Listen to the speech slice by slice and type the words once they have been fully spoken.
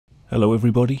Hello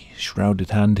everybody,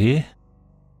 Shrouded Hand here.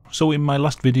 So in my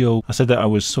last video I said that I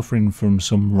was suffering from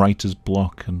some writer's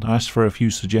block and asked for a few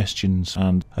suggestions,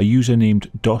 and a user named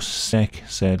DosSec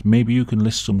said maybe you can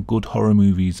list some good horror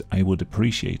movies, I would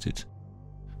appreciate it.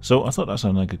 So I thought that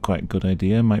sounded like a quite good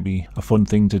idea, might be a fun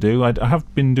thing to do. I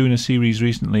have been doing a series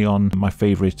recently on my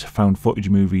favourite found footage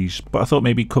movies, but I thought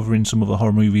maybe covering some of the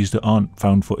horror movies that aren't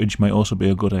found footage might also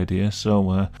be a good idea.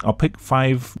 So I'll pick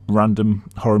 5 random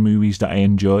horror movies that I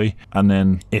enjoy, and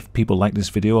then if people like this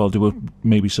video I'll do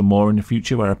maybe some more in the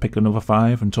future where I pick another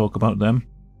 5 and talk about them.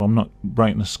 I'm not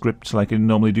writing a script like I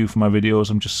normally do for my videos,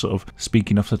 I'm just sort of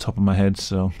speaking off the top of my head,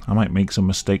 so I might make some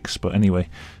mistakes, but anyway.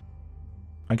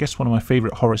 I guess one of my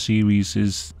favourite horror series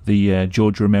is the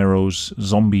George Romero's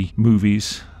zombie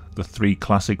movies, the 3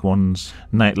 classic ones,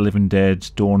 Night of the Living Dead,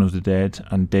 Dawn of the Dead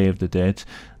and Day of the Dead,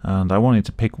 and I wanted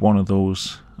to pick one of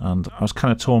those, and I was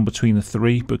kind of torn between the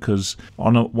 3 because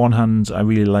on one hand I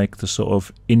really like the sort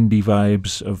of indie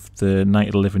vibes of the Night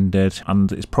of the Living Dead,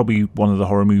 and it's probably one of the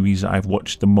horror movies that I've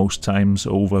watched the most times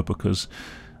over because,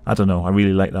 I don't know, I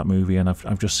really like that movie and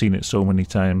I've just seen it so many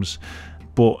times.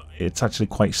 But it's actually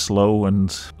quite slow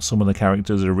and some of the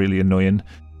characters are really annoying.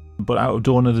 But out of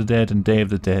Dawn of the Dead and Day of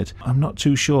the Dead, I'm not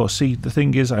too sure. See, the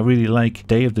thing is, I really like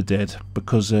Day of the Dead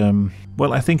because,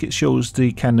 well, I think it shows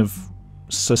the kind of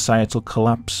societal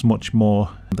collapse much more,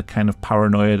 the kind of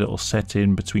paranoia that'll set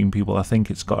in between people. I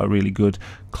think it's got a really good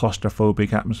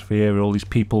claustrophobic atmosphere, all these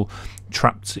people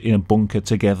trapped in a bunker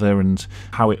together and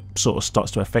how it sort of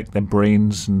starts to affect their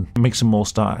brains and makes them all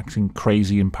start acting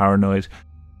crazy and paranoid.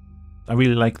 I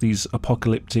really like these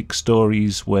apocalyptic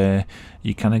stories where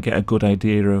you kind of get a good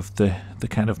idea of the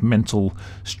kind of mental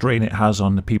strain it has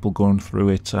on the people going through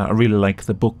it. I really like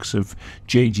the books of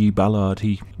J.G. Ballard,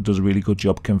 he does a really good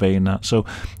job conveying that. So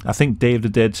I think Day of the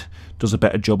Dead does a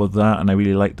better job of that, and I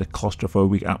really like the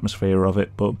claustrophobic atmosphere of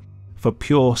it. But for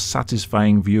pure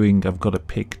satisfying viewing, I've got to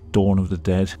pick Dawn of the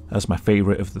Dead as my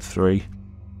favourite of the 3.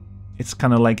 It's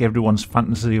kind of like everyone's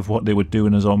fantasy of what they would do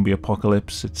in a zombie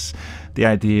apocalypse. It's the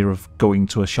idea of going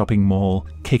to a shopping mall,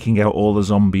 kicking out all the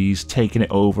zombies, taking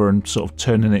it over and sort of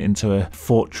turning it into a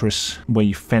fortress where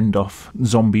you fend off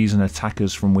zombies and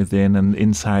attackers from within, and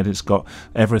inside it's got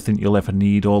everything you'll ever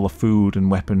need, all the food and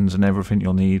weapons and everything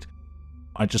you'll need.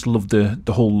 I just love the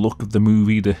whole look of the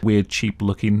movie, the weird cheap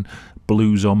looking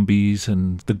blue zombies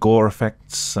and the gore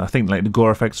effects. I think like the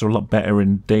gore effects are a lot better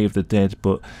in Day of the Dead,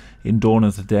 but in Dawn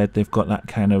of the Dead they've got that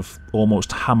kind of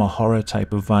almost Hammer horror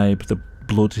type of vibe. The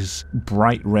blood is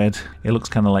bright red, it looks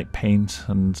kind of like paint,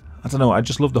 and I don't know, I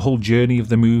just love the whole journey of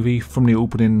the movie, from the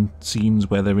opening scenes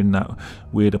where they're in that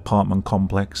weird apartment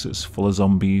complex that's full of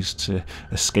zombies to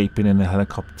escaping in a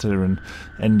helicopter and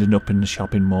ending up in the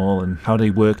shopping mall, and how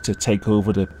they work to take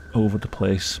over the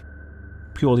place.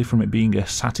 Purely from it being a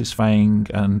satisfying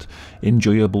and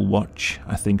enjoyable watch,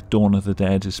 I think Dawn of the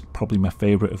Dead is probably my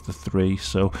favourite of the 3.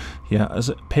 So yeah, as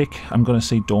a pick, I'm going to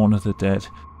say Dawn of the Dead.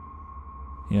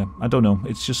 Yeah, I don't know,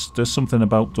 it's just, there's something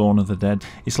about Dawn of the Dead.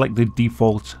 It's like the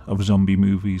default of zombie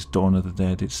movies, Dawn of the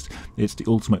Dead. It's the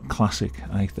ultimate classic,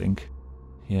 I think.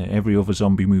 Yeah, every other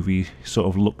zombie movie sort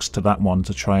of looks to that one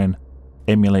to try and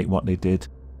emulate what they did,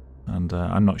 and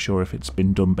I'm not sure if it's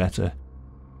been done better.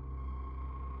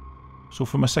 So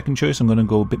for my second choice, I'm going to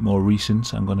go a bit more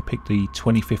recent. I'm going to pick the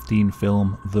 2015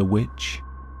 film The Witch.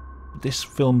 This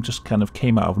film just kind of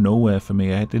came out of nowhere for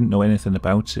me. I didn't know anything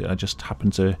about it. I just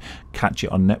happened to catch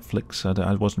it on Netflix.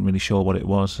 I wasn't really sure what it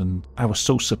was, and I was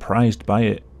so surprised by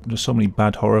it. There's so many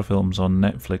bad horror films on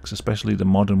Netflix, especially the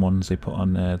modern ones they put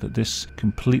on there, that this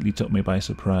completely took me by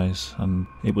surprise, and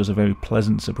it was a very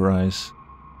pleasant surprise.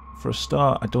 For a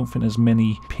start, I don't think there's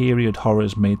many period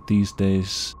horrors made these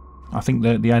days. I think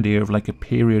that the idea of like a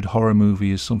period horror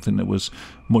movie is something that was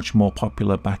much more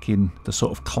popular back in the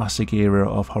sort of classic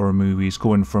era of horror movies,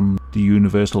 going from the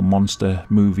Universal monster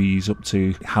movies up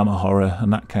to Hammer horror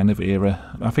and that kind of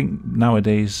era. I think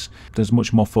nowadays there's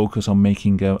much more focus on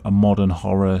making a modern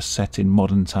horror set in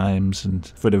modern times, and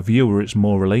for the viewer it's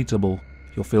more relatable.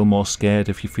 You'll feel more scared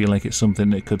if you feel like it's something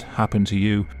that could happen to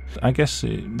you. I guess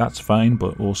that's fine,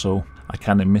 but also I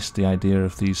kind of miss the idea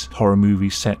of these horror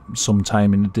movies set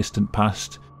sometime in the distant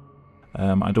past.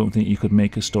 I don't think you could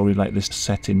make a story like this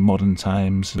set in modern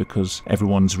times, because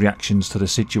everyone's reactions to the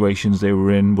situations they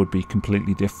were in would be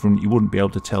completely different. You wouldn't be able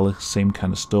to tell the same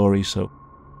kind of story. So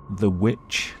The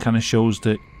Witch kind of shows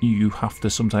that you have to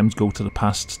sometimes go to the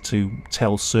past to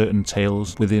tell certain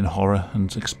tales within horror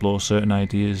and explore certain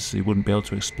ideas you wouldn't be able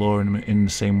to explore in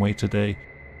the same way today.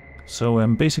 So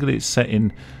basically it's set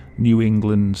in New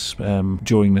England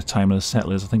during the time of the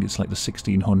settlers. I think it's like the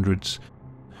 1600s.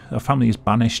 A family is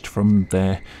banished from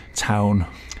their town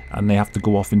and they have to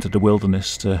go off into the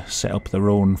wilderness to set up their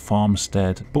own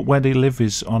farmstead. But where they live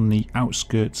is on the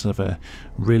outskirts of a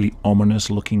really ominous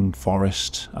looking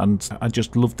forest, and I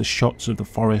just love the shots of the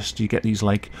forest. You get these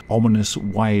like ominous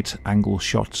wide angle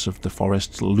shots of the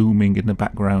forest looming in the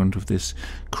background with this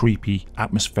creepy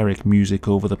atmospheric music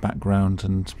over the background,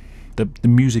 and the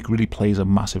music really plays a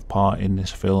massive part in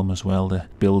this film as well, the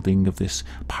building of this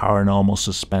paranormal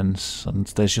suspense. And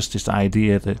there's just this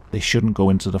idea that they shouldn't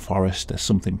go into the forest, there's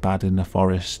something bad in the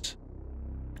forest.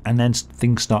 And then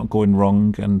things start going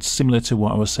wrong, and similar to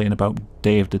what I was saying about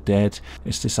Day of the Dead,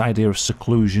 it's this idea of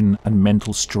seclusion and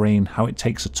mental strain, how it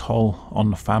takes a toll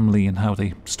on the family and how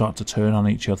they start to turn on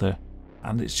each other.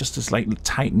 And it's just this like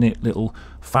tight-knit little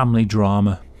family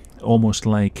drama, almost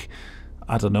like,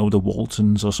 I don't know, the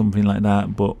Waltons or something like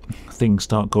that, but things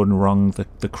start going wrong,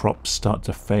 the crops start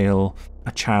to fail,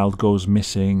 a child goes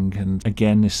missing, and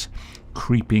again this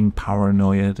creeping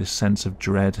paranoia, this sense of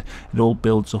dread, it all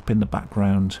builds up in the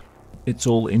background. It's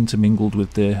all intermingled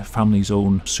with the family's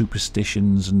own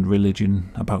superstitions and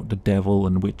religion about the devil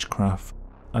and witchcraft.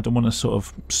 I don't want to sort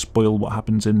of spoil what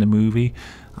happens in the movie.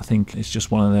 I think it's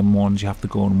just one of them ones you have to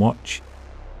go and watch.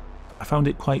 I found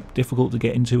it quite difficult to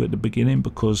get into at the beginning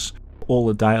because all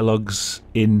the dialogue's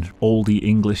in oldie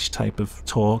English type of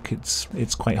talk.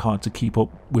 It's quite hard to keep up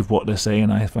with what they're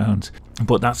saying, I found.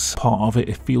 But that's part of it.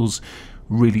 It feels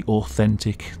really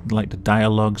authentic, like the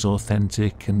dialogue's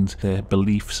authentic and their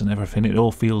beliefs and everything. It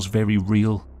all feels very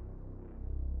real.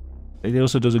 It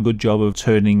also does a good job of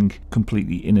turning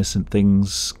completely innocent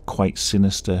things quite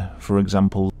sinister. For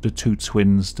example, the two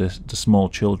twins, the small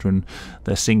children,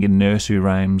 they're singing nursery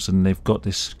rhymes and they've got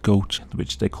this goat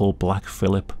which they call Black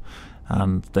Phillip,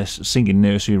 and they're singing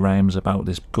nursery rhymes about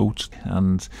this goat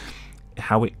and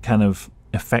how it kind of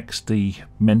affects the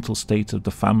mental state of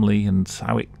the family, and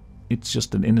how it's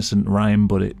just an innocent rhyme,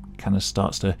 but it kind of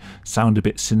starts to sound a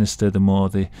bit sinister the more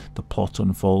the plot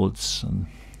unfolds. And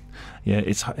yeah,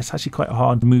 it's actually quite a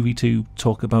hard movie to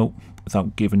talk about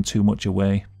without giving too much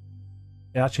away.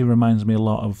 It actually reminds me a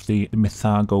lot of the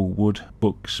Mythago Wood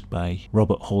books by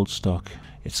Robert Holdstock.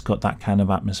 It's got that kind of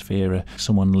atmosphere,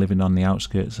 someone living on the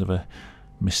outskirts of a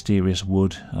mysterious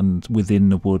wood, and within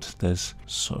the wood there's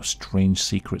sort of strange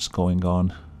secrets going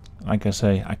on. Like I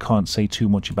say, I can't say too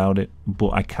much about it, but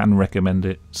I can recommend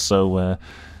it. So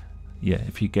yeah,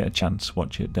 if you get a chance,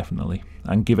 watch it definitely,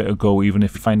 and give it a go, even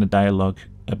if you find the dialogue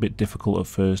a bit difficult at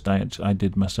first. I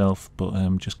did myself, but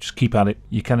just keep at it.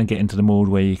 You kind of get into the mode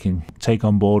where you can take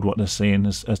on board what they're saying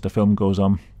as the film goes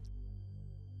on.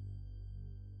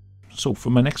 So for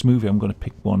my next movie, I'm going to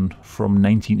pick one from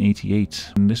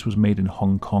 1988, and this was made in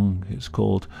Hong Kong. It's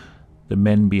called The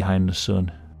Men Behind the Sun.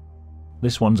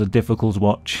 This one's a difficult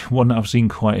watch, one that I've seen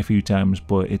quite a few times,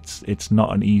 but it's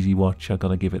not an easy watch, I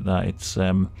gotta give it that. It's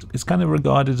kind of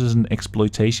regarded as an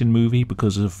exploitation movie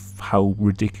because of how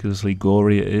ridiculously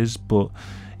gory it is, but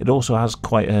it also has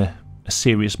quite a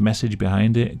serious message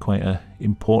behind it, quite an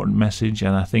important message,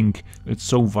 and I think it's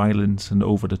so violent and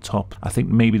over the top. I think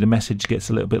maybe the message gets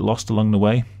a little bit lost along the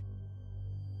way.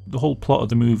 The whole plot of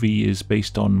the movie is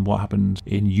based on what happened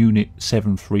in Unit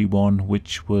 731,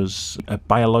 which was a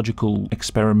biological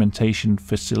experimentation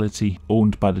facility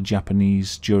owned by the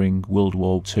Japanese during World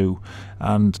War II,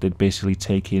 and they'd basically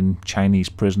take in Chinese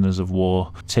prisoners of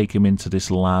war, take them into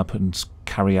this lab and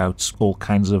carry out all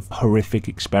kinds of horrific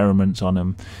experiments on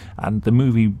them. And the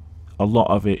movie, a lot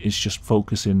of it is just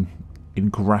focusing in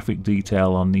graphic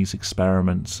detail on these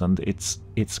experiments, and it's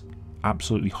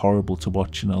absolutely horrible to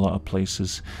watch in a lot of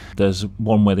places. There's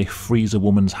one where they freeze a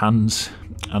woman's hands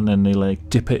and then they like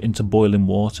dip it into boiling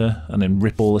water and then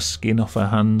rip all the skin off her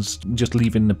hands, just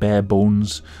leaving the bare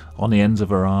bones on the ends of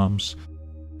her arms.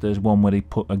 There's one where they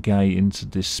put a guy into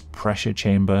this pressure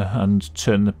chamber and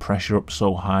turn the pressure up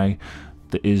so high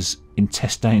that his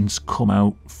intestines come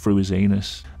out through his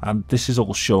anus, and this is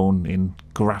all shown in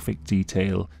graphic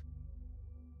detail.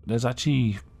 There's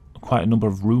actually quite a number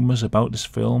of rumours about this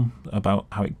film, about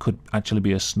how it could actually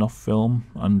be a snuff film,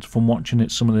 and from watching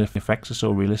it, some of the effects are so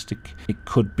realistic it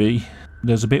could be.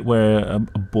 There's a bit where a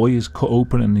boy is cut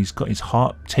open and he's got his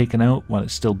heart taken out while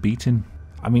it's still beating.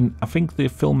 I mean, I think the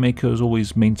filmmakers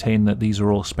always maintain that these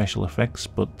are all special effects,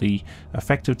 but the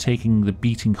effect of taking the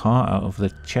beating heart out of the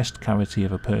chest cavity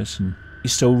of a person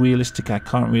is so realistic. I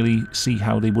can't really see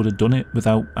how they would have done it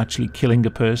without actually killing a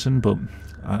person, but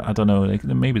I don't know,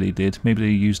 maybe they did. Maybe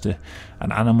they used an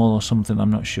animal or something,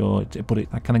 I'm not sure.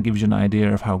 But that kind of gives you an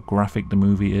idea of how graphic the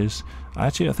movie is.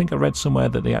 I think I read somewhere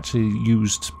that they actually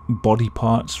used body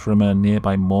parts from a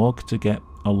nearby morgue to get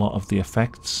a lot of the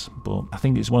effects. But I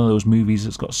think it's one of those movies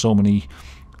that's got so many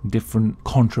different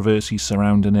controversies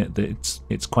surrounding it that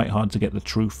it's quite hard to get the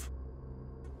truth.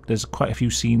 There's quite a few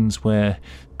scenes where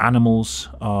animals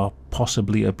are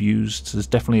possibly abused. There's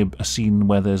definitely a scene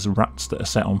where there's rats that are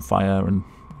set on fire, and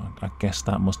I guess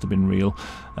that must have been real.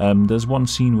 There's one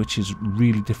scene which is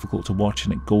really difficult to watch,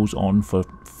 and it goes on for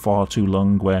far too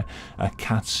long, where a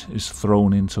cat is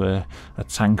thrown into a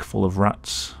tank full of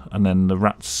rats, and then the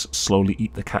rats slowly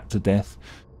eat the cat to death.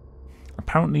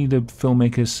 Apparently the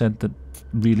filmmakers said that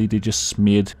really they just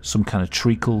smeared some kind of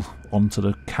treacle onto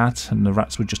the cat and the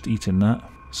rats were just eating that.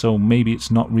 So maybe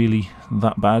it's not really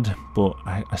that bad, but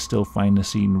I still find the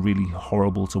scene really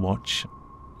horrible to watch.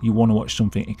 You want to watch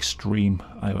something extreme,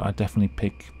 I definitely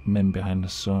pick Men Behind the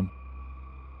Sun.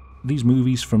 These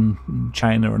movies from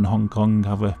China and Hong Kong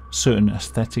have a certain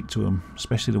aesthetic to them,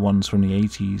 especially the ones from the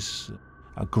 80s.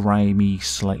 A grimy,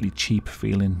 slightly cheap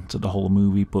feeling to the whole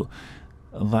movie, but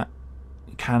that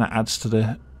kind of adds to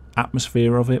the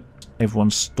atmosphere of it.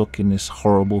 Everyone's stuck in this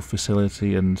horrible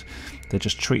facility and they're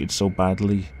just treated so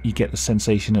badly. You get the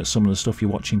sensation that some of the stuff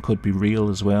you're watching could be real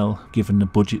as well, given the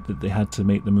budget that they had to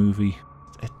make the movie.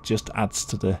 It just adds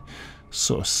to the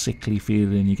sort of sickly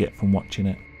feeling you get from watching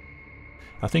it.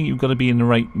 I think you've got to be in the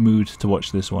right mood to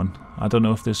watch this one. I don't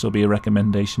know if this will be a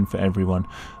recommendation for everyone,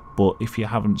 but if you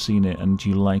haven't seen it and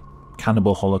you like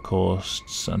cannibal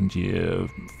holocausts and your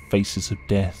faces of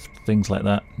death, things like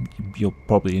that, you'll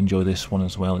probably enjoy this one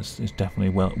as well. It's definitely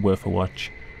worth a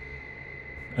watch.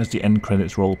 As the end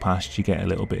credits roll past, you get a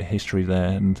little bit of history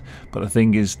there, but the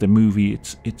thing is, the movie,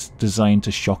 it's designed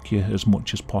to shock you as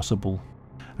much as possible.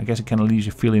 I guess it kind of leaves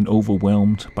you feeling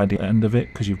overwhelmed by the end of it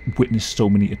because you've witnessed so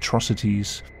many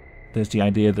atrocities. There's the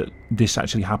idea that this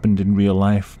actually happened in real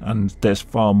life, and there's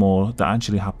far more that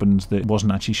actually happened that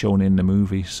wasn't actually shown in the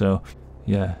movie. So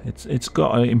yeah, it's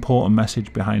got an important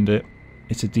message behind it.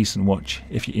 It's a decent watch.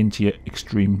 If you're into your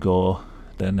extreme gore,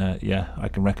 then yeah, I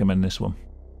can recommend this one.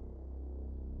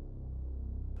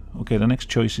 Okay, the next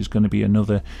choice is going to be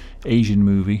another Asian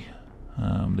movie.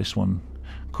 This one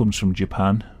comes from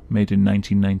Japan, made in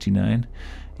 1999.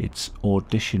 It's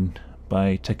Audition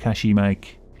by Takashi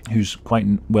Miike, who's quite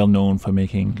well known for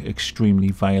making extremely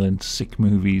violent, sick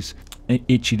movies.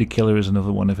 Ichi the Killer is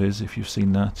another one of his. If you've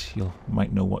seen that, you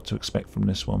might know what to expect from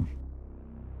this one.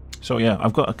 So yeah,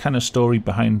 I've got a kind of story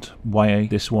behind why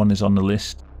this one is on the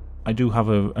list. I do have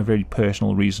a very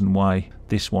personal reason why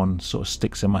this one sort of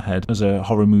sticks in my head as a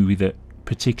horror movie that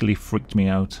particularly freaked me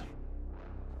out.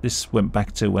 This went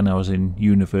back to when I was in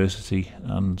university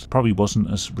and probably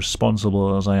wasn't as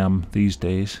responsible as I am these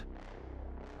days.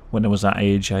 When I was that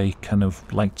age, I kind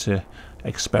of liked to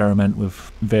experiment with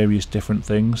various different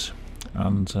things,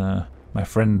 and my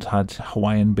friend had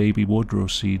Hawaiian baby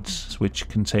wardrobe seeds, which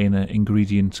contain an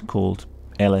ingredient called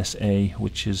LSA,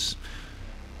 which is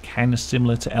kind of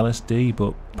similar to LSD,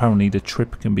 but apparently the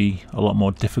trip can be a lot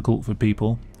more difficult for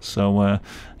people. So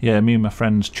yeah, me and my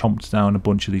friends chomped down a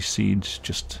bunch of these seeds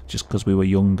just because we were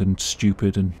young and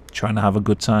stupid and trying to have a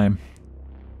good time.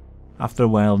 After a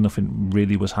while, nothing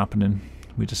really was happening.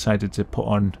 We decided to put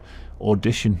on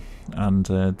Audition, and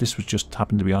this was just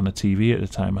happened to be on the TV at the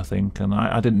time, I think, and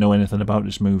I didn't know anything about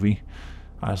this movie.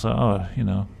 I was like, oh, you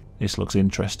know, this looks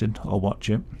interesting, I'll watch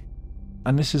it.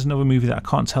 And this is another movie that I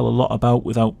can't tell a lot about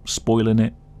without spoiling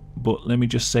it, but let me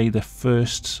just say the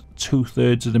first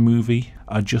 2/3 of the movie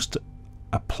are just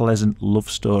a pleasant love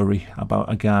story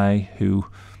about a guy who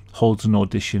holds an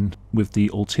audition with the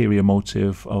ulterior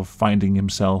motive of finding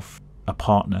himself a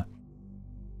partner.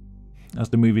 As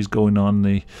the movie's going on,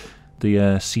 the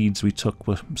seeds we took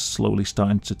were slowly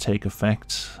starting to take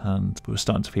effect, and we were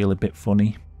starting to feel a bit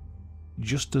funny.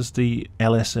 Just as the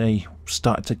LSA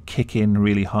started to kick in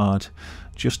really hard,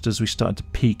 just as we started to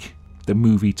peak, the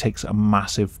movie takes a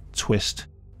massive twist.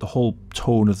 The whole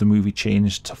tone of the movie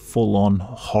changed to full-on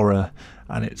horror,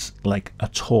 and it's like a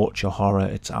torture horror.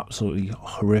 It's absolutely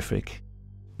horrific.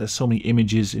 There's so many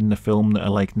images in the film that are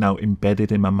like now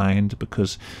embedded in my mind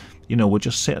because, you know, we're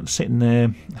just sitting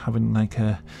there having like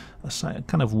a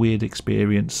kind of weird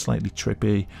experience, slightly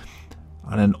trippy,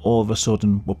 and then all of a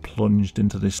sudden we're plunged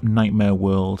into this nightmare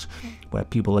world where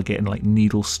people are getting like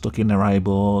needles stuck in their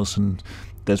eyeballs, and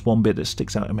there's one bit that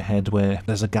sticks out in my head where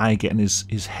there's a guy getting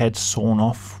his head sawn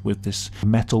off with this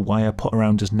metal wire put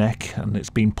around his neck, and it's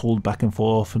being pulled back and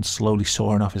forth and slowly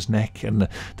sawing off his neck, and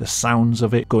the sounds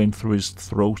of it going through his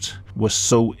throat were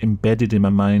so embedded in my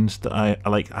mind that I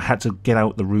had to get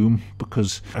out the room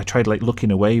because I tried like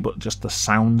looking away, but just the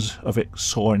sounds of it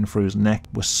sawing through his neck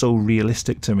was so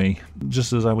realistic to me.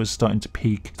 Just as I was starting to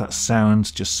peak, that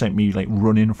sound just sent me like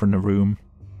running from the room.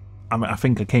 I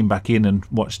think I came back in and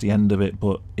watched the end of it,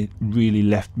 but it really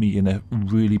left me in a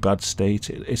really bad state.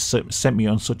 It sent me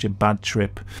on such a bad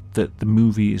trip that the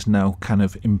movie is now kind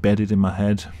of embedded in my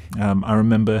head. I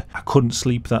remember I couldn't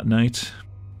sleep that night.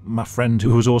 My friend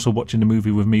who was also watching the movie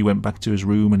with me went back to his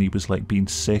room and he was like being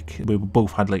sick. We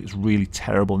both had like this really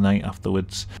terrible night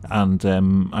afterwards, and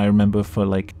I remember for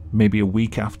like maybe a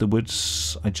week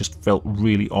afterwards I just felt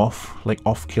really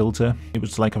off kilter. It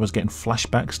was like I was getting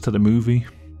flashbacks to the movie.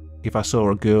 If I saw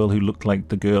a girl who looked like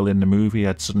the girl in the movie,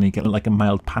 I'd suddenly get like a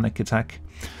mild panic attack.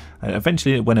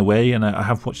 Eventually it went away, and I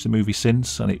have watched the movie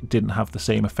since, and it didn't have the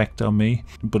same effect on me,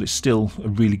 but it's still a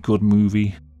really good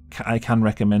movie. I can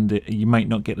recommend it. You might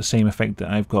not get the same effect that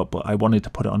I've got, but I wanted to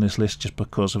put it on this list just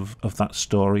because of that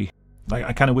story.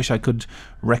 I kind of wish I could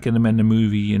recommend a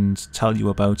movie and tell you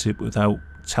about it without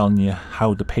telling you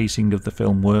how the pacing of the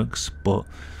film works, but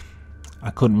I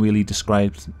couldn't really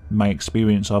describe my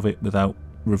experience of it without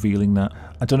revealing that.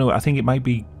 I don't know, I think it might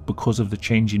be because of the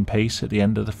changing pace at the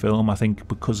end of the film. I think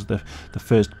because of the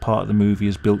first part of the movie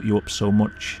has built you up so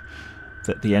much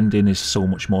that the ending is so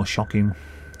much more shocking.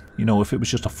 You know, if it was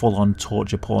just a full-on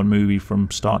torture porn movie from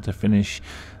start to finish,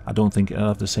 I don't think it'll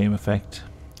have the same effect.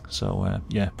 So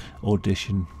yeah,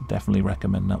 Audition, definitely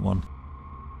recommend that one.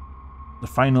 The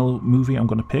final movie I'm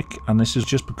going to pick, and this is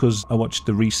just because I watched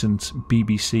the recent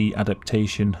BBC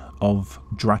adaptation of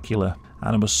Dracula,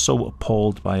 and I was so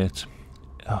appalled by it.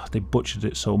 They butchered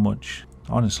it so much.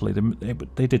 Honestly,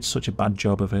 they did such a bad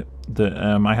job of it that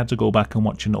I had to go back and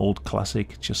watch an old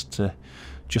classic just to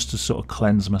sort of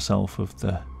cleanse myself of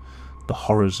the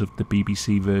horrors of the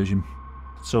BBC version.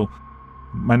 So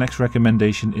my next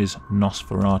recommendation is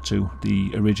Nosferatu,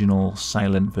 the original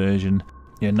silent version.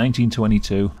 Yeah,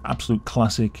 1922, absolute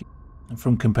classic.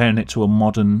 From comparing it to a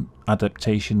modern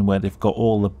adaptation where they've got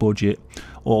all the budget,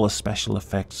 all the special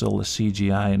effects, all the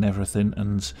CGI and everything,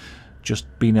 and just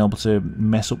being able to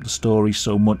mess up the story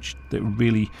so much that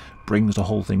really brings the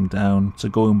whole thing down, to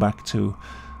going back to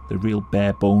the real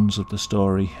bare bones of the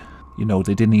story. You know,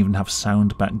 they didn't even have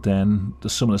sound back then.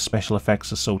 Some of the special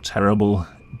effects are so terrible,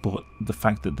 but the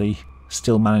fact that they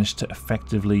still managed to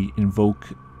effectively invoke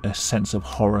a sense of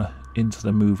horror into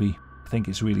the movie, I think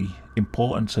it's really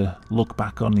important to look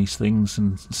back on these things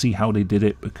and see how they did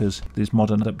it, because these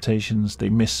modern adaptations, they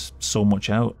miss so much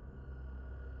out.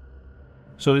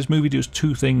 So this movie does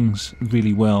two things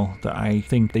really well that I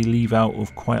think they leave out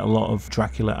of quite a lot of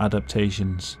Dracula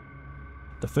adaptations.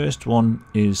 The first one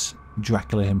is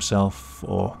Dracula himself,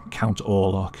 or Count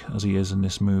Orlok as he is in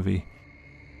this movie.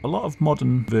 A lot of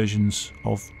modern versions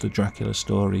of the Dracula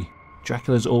story,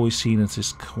 Dracula's always seen as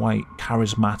this quite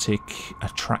charismatic,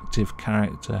 attractive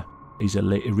character. He's a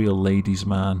real ladies'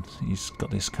 man. He's got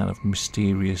this kind of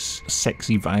mysterious,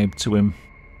 sexy vibe to him.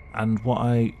 And what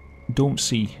I don't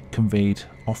see conveyed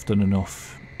often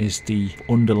enough is the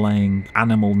underlying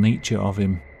animal nature of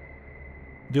him.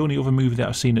 The only other movie that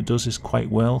I've seen that does this quite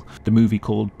well, the movie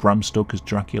called Bram Stoker's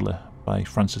Dracula by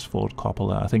Francis Ford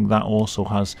Coppola. I think that also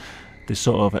has this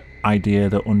sort of idea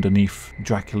that underneath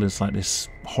Dracula's like this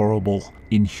horrible,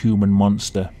 inhuman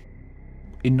monster.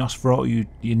 In Nosferatu,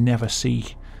 you never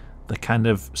see the kind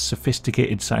of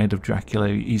sophisticated side of Dracula.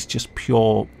 He's just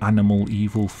pure animal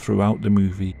evil throughout the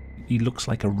movie. He looks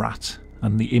like a rat,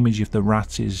 and the image of the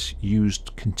rat is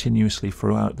used continuously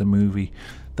throughout the movie.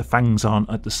 The fangs aren't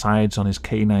at the sides on his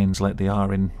canines like they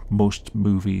are in most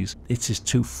movies. It's his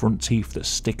two front teeth that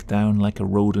stick down like a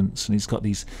rodent's, and he's got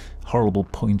these horrible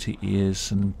pointy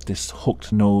ears and this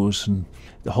hooked nose, and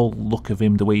the whole look of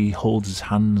him, the way he holds his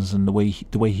hands and the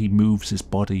way he moves his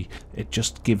body, it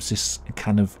just gives this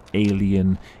kind of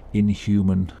alien,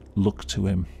 inhuman look to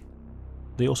him.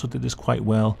 They also did this quite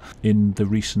well in the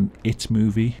recent It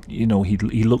movie. You know, he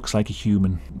looks like a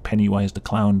human, Pennywise the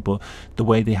clown, but the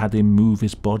way they had him move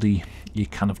his body, you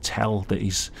kind of tell that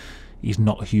he's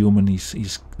not human.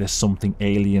 There's something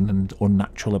alien and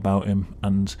unnatural about him.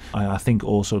 And I think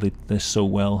also they did this so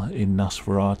well in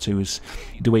Nosferatu is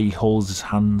the way he holds his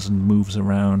hands and moves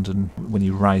around, and when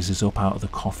he rises up out of the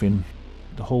coffin,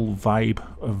 the whole vibe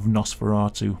of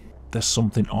Nosferatu, there's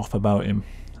something off about him.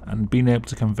 And being able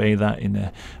to convey that in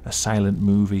a silent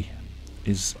movie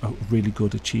is a really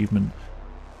good achievement.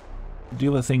 The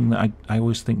other thing that I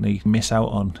always think they miss out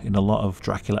on in a lot of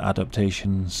Dracula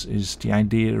adaptations is the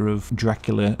idea of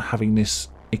Dracula having this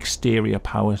exterior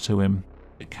power to him.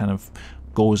 It kind of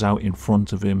goes out in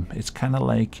front of him. It's kind of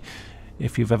like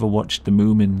if you've ever watched the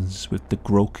Moomins with the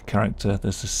Groke character,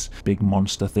 there's this big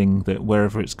monster thing that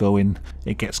wherever it's going,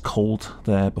 it gets cold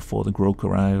there before the Groke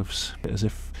arrives, as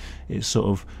if it sort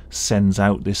of sends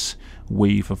out this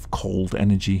wave of cold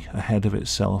energy ahead of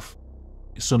itself.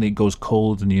 Suddenly it goes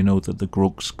cold and you know that the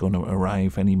Grug's going to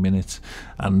arrive any minute.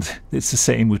 And it's the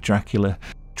same with Dracula.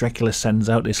 Dracula sends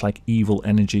out this like evil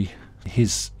energy.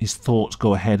 His thoughts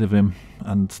go ahead of him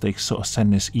and they sort of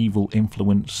send this evil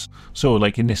influence. So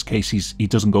like in this case he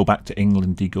doesn't go back to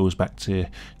England, he goes back to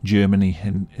Germany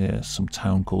in some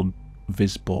town called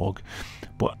Visborg.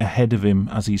 But ahead of him,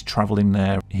 as he's travelling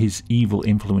there, his evil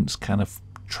influence kind of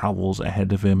travels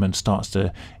ahead of him and starts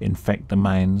to infect the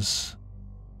minds.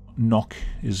 Knock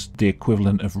is the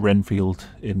equivalent of Renfield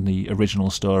in the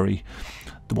original story,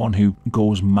 the one who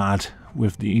goes mad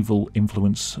with the evil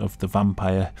influence of the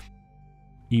vampire.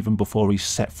 Even before he's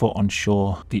set foot on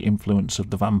shore, the influence of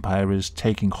the vampire is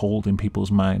taking hold in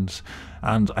people's minds.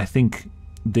 And I think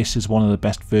this is one of the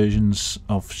best versions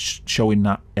of showing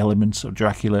that element of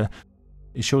Dracula.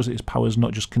 It shows that his power is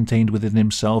not just contained within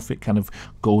himself, it kind of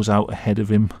goes out ahead of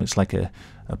him. It's like a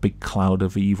big cloud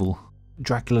of evil.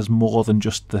 Dracula's more than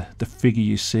just the figure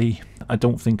you see. I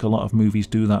don't think a lot of movies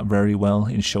do that very well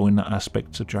in showing that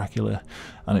aspect of Dracula,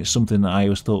 and it's something that I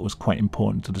always thought was quite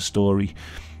important to the story.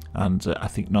 And I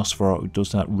think Nosferatu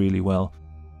does that really well.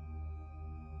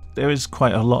 There is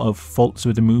quite a lot of faults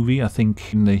with the movie. I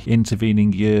think in the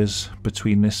intervening years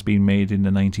between this being made in the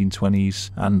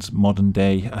 1920s and modern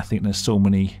day, I think there's so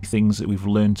many things that we've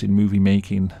learnt in movie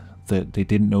making that they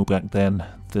didn't know back then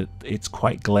that it's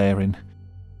quite glaring.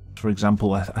 For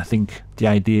example, I think the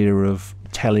idea of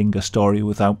telling a story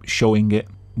without showing it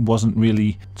wasn't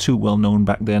really too well known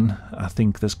back then. I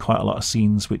think there's quite a lot of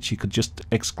scenes which you could just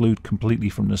exclude completely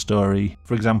from the story.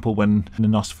 For example, when the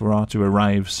Nosferatu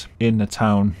arrives in the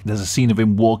town, there's a scene of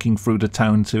him walking through the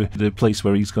town to the place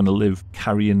where he's going to live,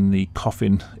 carrying the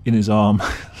coffin in his arm,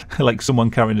 like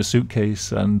someone carrying a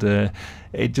suitcase, and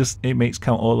it makes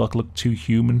Count Orlok look too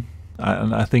human.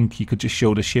 And I think you could just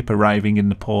show the ship arriving in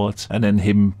the port and then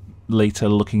him later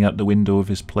looking out the window of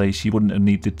his place. You wouldn't have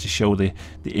needed to show the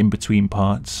in-between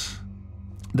parts.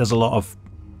 There's a lot of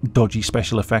dodgy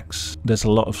special effects. There's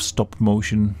a lot of stop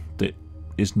motion that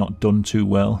is not done too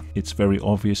well. It's very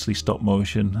obviously stop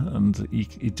motion, and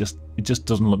it just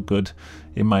doesn't look good,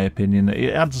 in my opinion.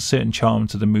 It adds a certain charm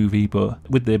to the movie, but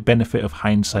with the benefit of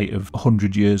hindsight of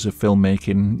 100 years of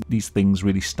filmmaking, these things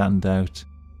really stand out.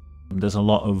 There's a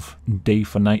lot of day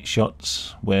for night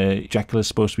shots where Dracula's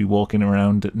supposed to be walking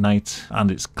around at night and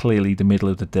it's clearly the middle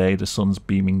of the day, the sun's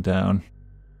beaming down.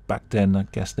 Back then I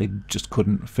guess they just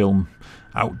couldn't film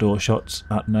outdoor shots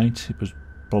at night. It was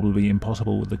probably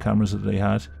impossible with the cameras that they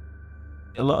had.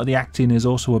 A lot of the acting is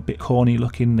also a bit corny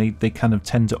looking. They kind of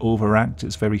tend to overact.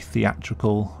 It's very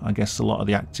theatrical. I guess a lot of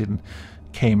the acting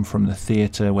came from the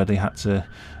theatre where they had to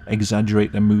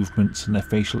exaggerate their movements and their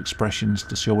facial expressions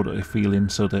to show what they're feeling,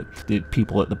 so that the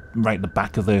people at the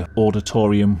back of the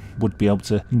auditorium would be able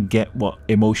to get what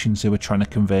emotions they were trying to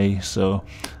convey. So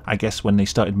I guess when they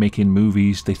started making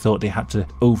movies, they thought they had to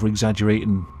over-exaggerate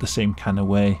in the same kind of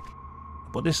way.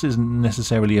 But this isn't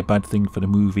necessarily a bad thing for the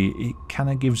movie. It kind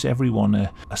of gives everyone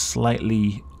a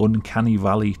slightly uncanny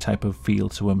valley type of feel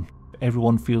to them.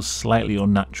 Everyone feels slightly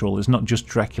unnatural. It's not just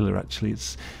Dracula actually,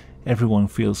 everyone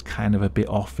feels kind of a bit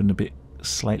off and a bit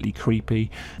slightly creepy.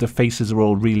 The faces are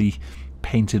all really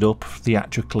painted up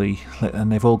theatrically,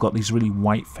 and they've all got these really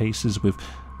white faces with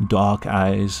dark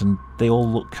eyes, and they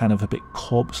all look kind of a bit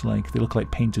corpse-like. They look like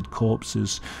painted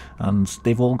corpses, and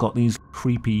they've all got these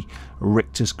creepy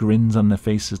rictus grins on their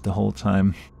faces the whole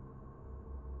time.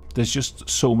 There's just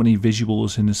so many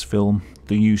visuals in this film.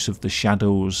 The use of the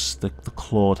shadows, the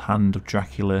clawed hand of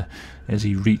Dracula as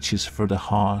he reaches for the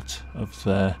heart of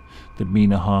the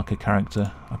Mina Harker character.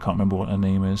 I can't remember what her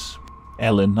name is.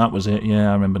 Ellen, that was it. Yeah,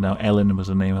 I remember now. Ellen was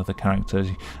the name of the character.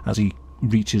 As he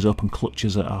reaches up and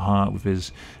clutches at her heart with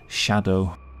his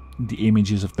shadow. The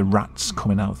images of the rats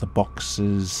coming out of the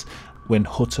boxes. When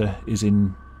Hutter is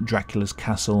in Dracula's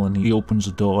castle and he opens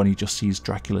the door and he just sees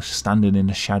Dracula standing in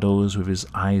the shadows with his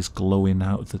eyes glowing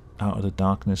out of the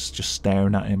darkness, just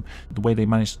staring at him. The way they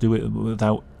managed to do it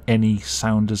without any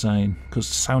sound design, because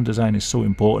sound design is so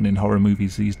important in horror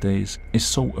movies these days, is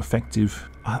so effective.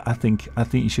 I think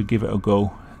you should give it a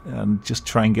go and just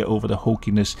try and get over the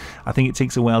hokiness. I think it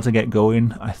takes a while to get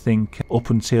going. I think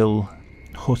up until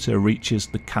Hutter reaches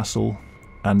the castle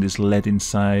and is led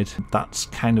inside, that's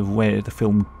kind of where the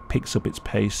film picks up its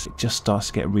pace. It just starts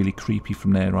to get really creepy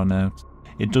from there on out.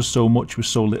 It does so much with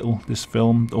so little, this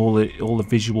film. All the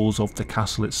visuals of the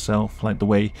castle itself, like the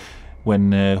way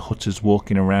when Hutter's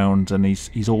walking around and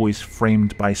he's always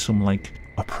framed by some like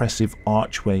oppressive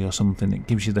archway or something. It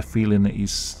gives you the feeling that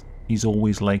he's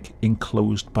always like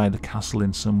enclosed by the castle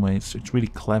in some way. It's really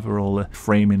clever, all the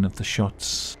framing of the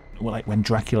shots. Like when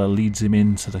Dracula leads him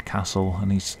into the castle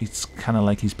and it's kind of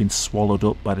like he's been swallowed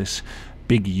up by this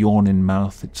big yawning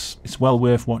mouth. It's well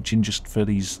worth watching just for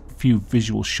these few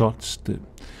visual shots that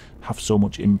have so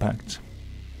much impact.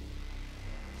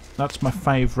 That's my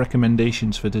 5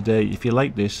 recommendations for today. If you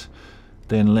like this,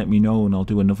 then let me know and I'll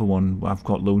do another one. I've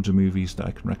got loads of movies that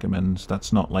I can recommend.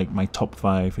 That's not like my top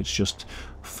 5, it's just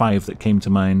 5 that came to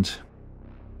mind.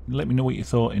 Let me know what you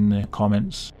thought in the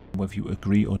comments. Whether you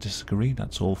agree or disagree,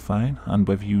 that's all fine. And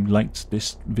whether you liked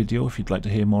this video, if you'd like to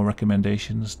hear more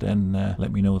recommendations, then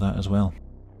let me know that as well.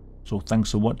 So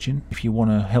thanks for watching. If you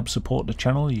want to help support the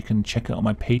channel, you can check out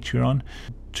my Patreon.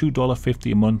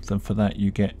 $2.50 a month, and for that you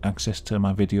get access to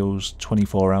my videos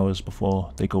 24 hours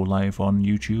before they go live on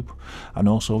YouTube. And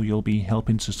also you'll be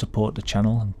helping to support the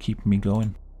channel and keep me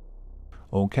going.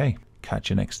 Okay, catch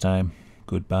you next time.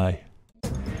 Goodbye.